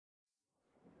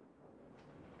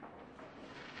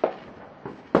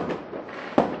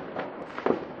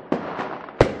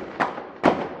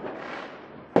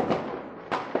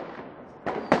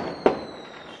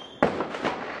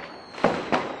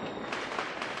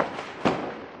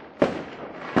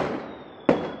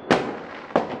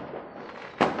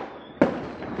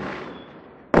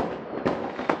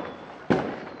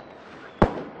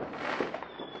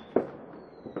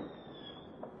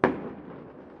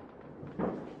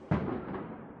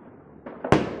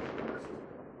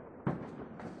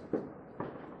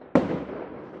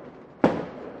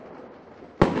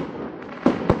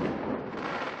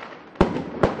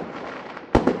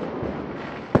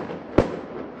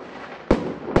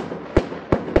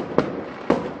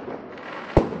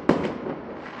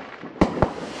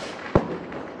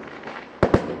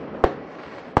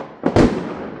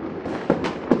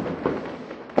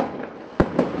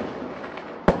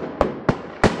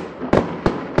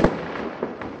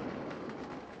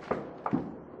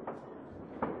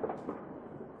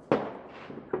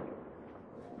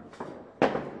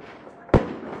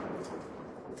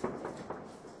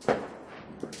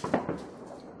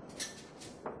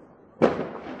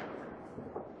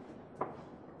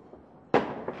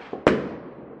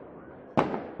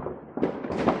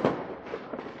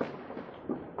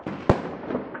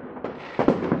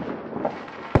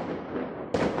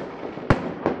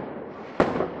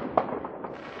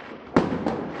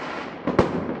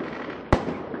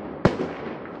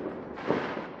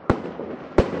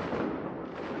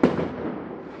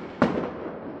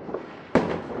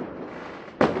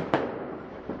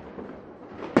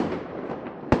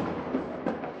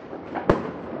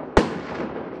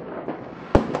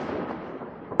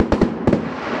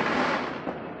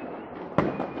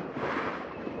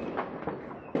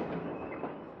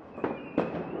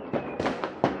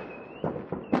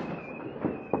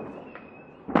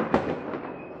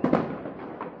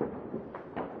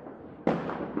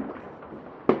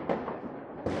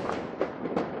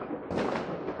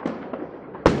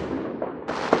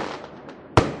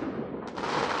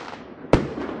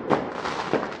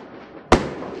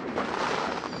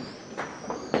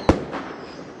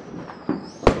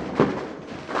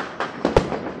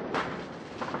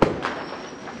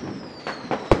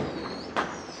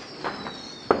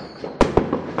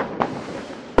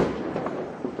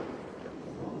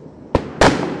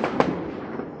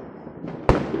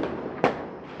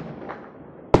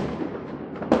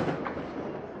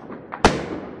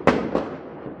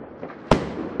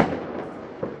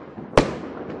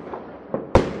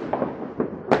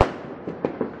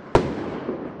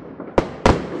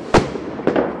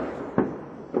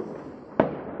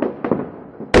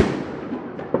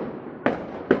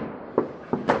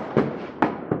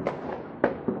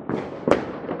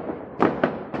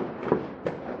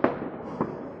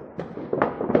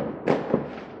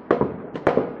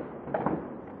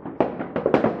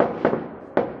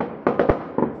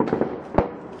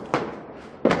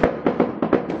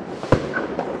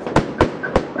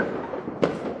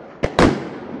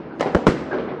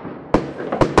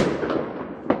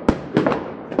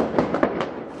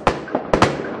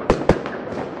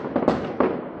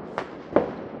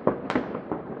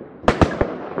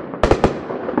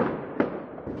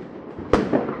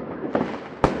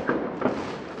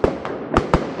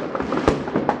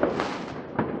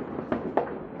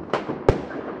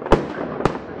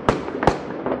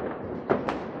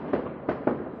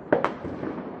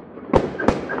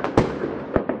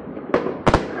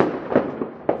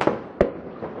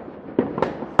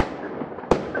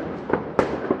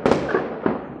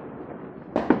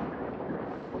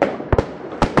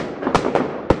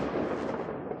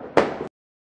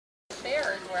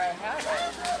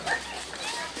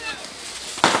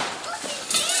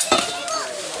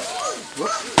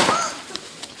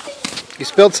You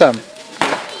spilled some.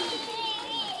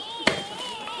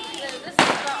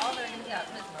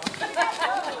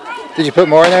 Did you put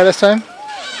more in there this time?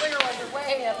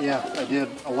 Yeah, I did.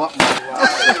 A lot more.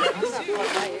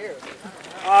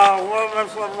 Oh,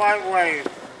 women's with lightweight.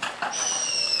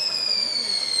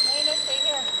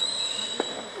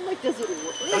 Like, does it work?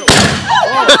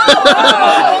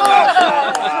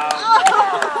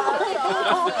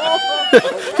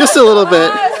 Just a little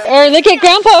bit. Or look at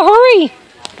Grandpa, hurry!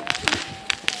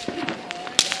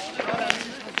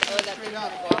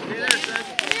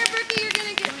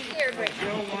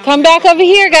 Come back over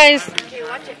here, guys. Okay,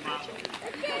 watch it.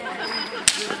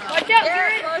 Watch out,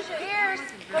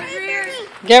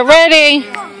 Get ready.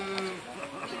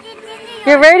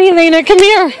 Get ready, Lena. Come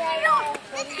here.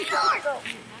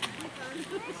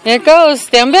 There it goes.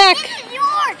 Stand back.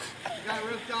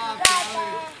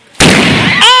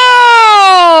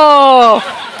 Oh!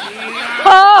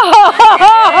 Oh!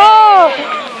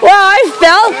 Wow, I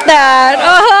felt that.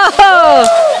 Oh!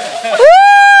 Woo!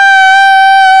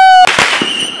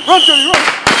 Run, Johnny, run!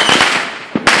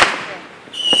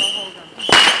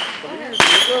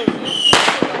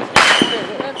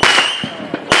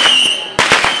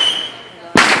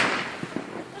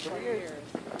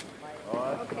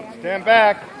 Stand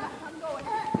back.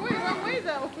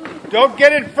 Don't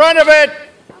get in front of it.